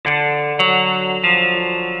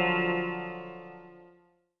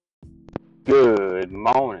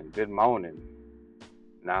Good morning. Good morning.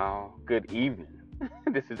 Now, good evening.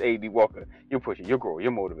 This is AD Walker, your pusher, your grower,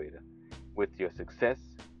 your motivator, with your Success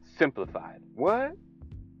Simplified What?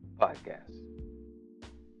 Podcast.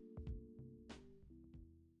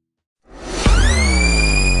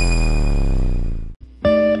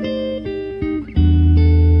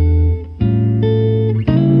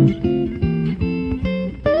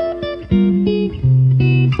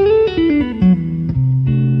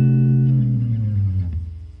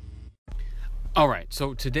 All right,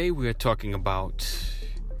 so today we are talking about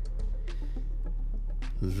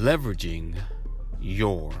leveraging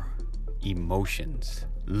your emotions.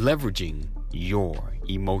 Leveraging your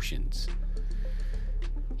emotions.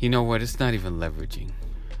 You know what? It's not even leveraging.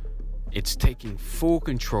 It's taking full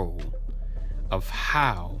control of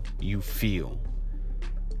how you feel.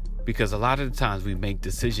 Because a lot of the times we make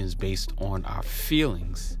decisions based on our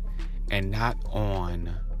feelings and not on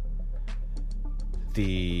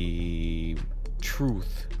the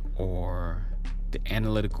truth or the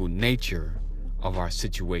analytical nature of our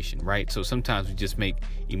situation, right? So sometimes we just make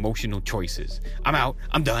emotional choices. I'm out,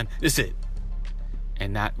 I'm done, that's it.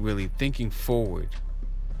 And not really thinking forward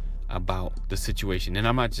about the situation. And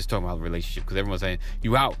I'm not just talking about a relationship, because everyone's saying,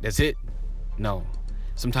 you out, that's it. No.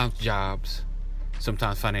 Sometimes jobs,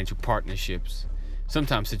 sometimes financial partnerships,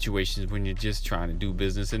 sometimes situations when you're just trying to do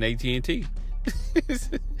business in AT&T.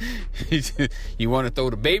 You want to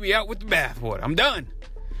throw the baby out with the bathwater. I'm done.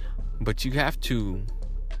 But you have to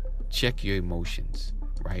check your emotions,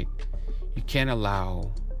 right? You can't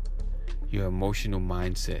allow your emotional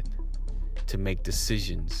mindset to make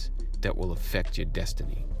decisions that will affect your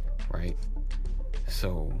destiny, right?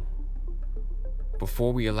 So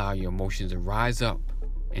before we allow your emotions to rise up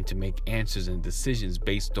and to make answers and decisions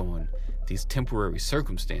based on these temporary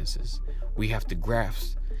circumstances, we have to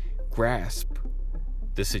grasp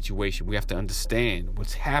the situation. We have to understand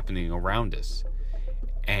what's happening around us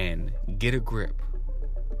and get a grip.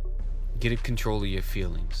 Get a control of your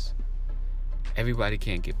feelings. Everybody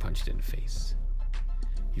can't get punched in the face.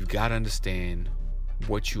 You've got to understand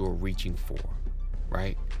what you are reaching for,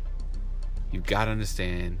 right? You've got to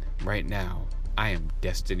understand right now, I am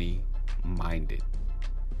destiny minded.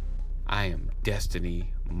 I am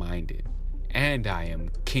destiny minded. And I am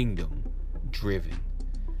kingdom driven.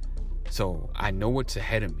 So I know what's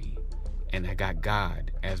ahead of me, and I got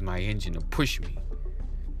God as my engine to push me.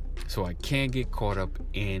 So I can't get caught up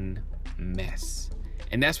in mess.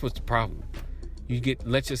 And that's what's the problem.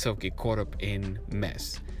 Let yourself get caught up in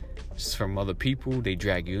mess. It's from other people, they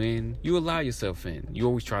drag you in. You allow yourself in. You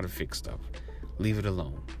always try to fix stuff. Leave it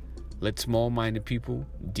alone. Let small-minded people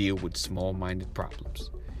deal with small-minded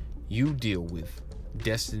problems. You deal with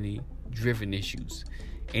destiny-driven issues.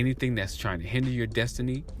 Anything that's trying to hinder your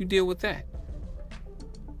destiny, you deal with that.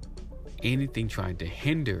 Anything trying to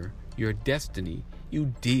hinder your destiny,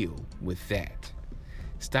 you deal with that.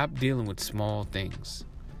 Stop dealing with small things.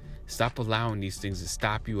 Stop allowing these things to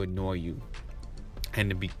stop you, annoy you, and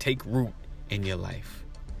to take root in your life.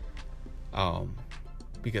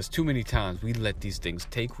 Because too many times we let these things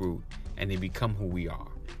take root and they become who we are.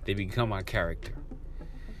 They become our character.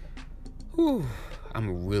 I'm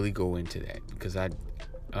gonna really go into that because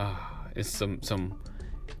it's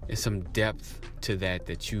some depth to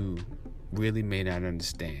that you really may not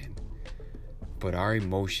understand. But our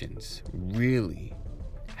emotions really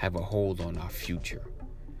have a hold on our future.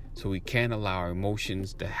 So we can't allow our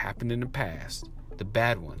emotions that happened in the past, the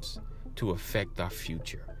bad ones, to affect our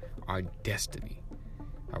future, our destiny.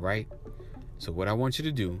 All right? So what I want you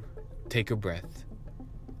to do, take a breath,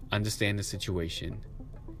 understand the situation,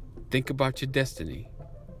 think about your destiny,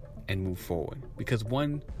 and move forward. Because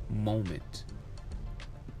one moment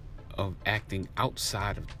of acting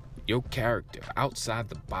outside of your character, outside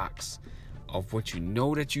the box of what you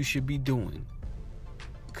know that you should be doing,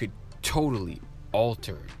 could totally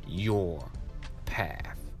alter your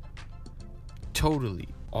path. Totally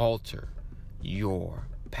alter your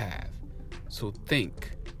path. So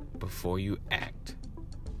think before you act.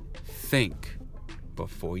 Think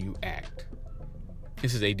before you act.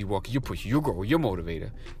 This is AD Walker, your pusher, your grower, your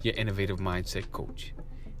motivator, your innovative mindset coach.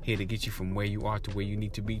 Here to get you from where you are to where you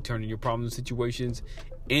need to be, turning your problems and situations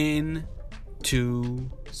into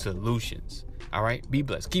solutions. All right? Be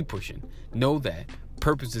blessed. Keep pushing. Know that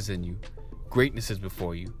purpose is in you. Greatness is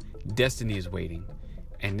before you. Destiny is waiting.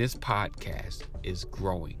 And this podcast is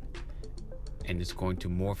growing. And it's going to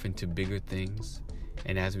morph into bigger things.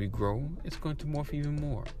 And as we grow, it's going to morph even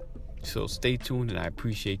more. So stay tuned, and I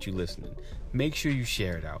appreciate you listening. Make sure you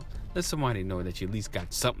share it out. Let somebody know that you at least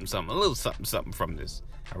got something, a little something from this.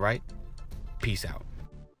 All right? Peace out.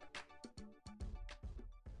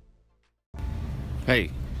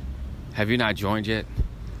 Hey, have you not joined yet?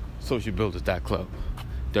 Socialbuilders.club.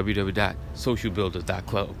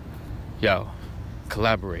 www.socialbuilders.club. Yo,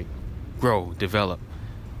 collaborate, grow, develop.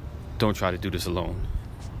 Don't try to do this alone.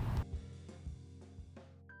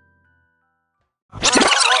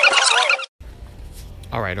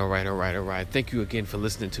 All right. Thank you again for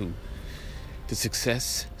listening to the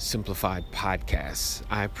Success Simplified podcast.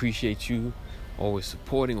 I appreciate you always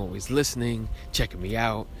supporting, always listening, checking me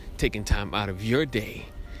out, taking time out of your day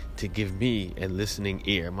to give me a listening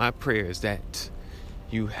ear. My prayer is that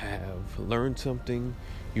you have learned something,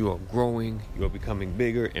 you are growing, you are becoming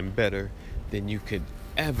bigger and better than you could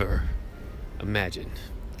ever imagine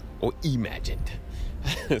or imagined.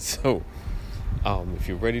 So, if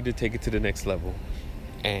you're ready to take it to the next level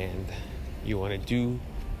and you want to do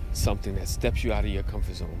something that steps you out of your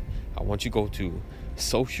comfort zone, I want you to go to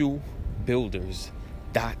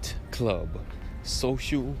socialbuilders.club.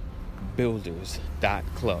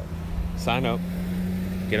 Socialbuilders.club. Sign up,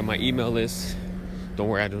 get on my email list. Don't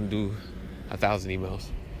worry, I don't do 1,000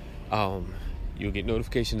 emails. You'll get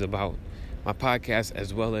notifications about my podcast,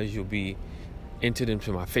 as well as you'll be entered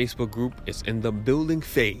into my Facebook group. It's in the building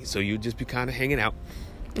phase, so you'll just be kind of hanging out.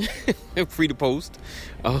 Free to post.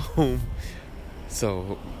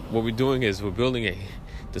 So what we're doing is we're building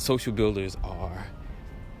the Social Builders are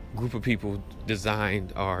a group of people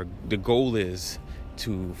designed, the goal is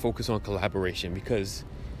to focus on collaboration, because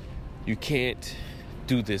you can't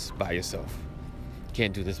do this by yourself.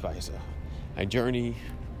 A journey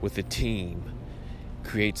with a team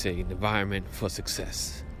creates an environment for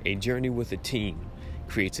success. A journey with a team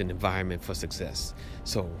creates an environment for success.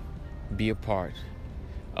 So be a part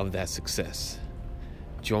of that success.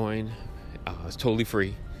 Join. It's totally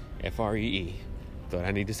free. FREE. Thought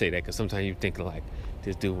I need to say that because sometimes you think like,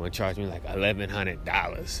 this dude want to charge me like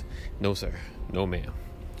 $1,100. No, sir. No, ma'am.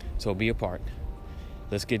 So be a part.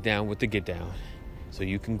 Let's get down with the get down so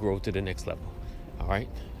you can grow to the next level. All right?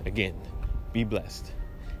 Again, be blessed.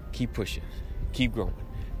 Keep pushing. Keep growing.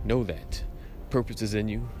 Know that purpose is in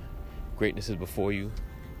you. Greatness is before you.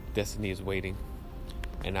 Destiny is waiting.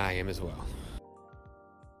 And I am as well.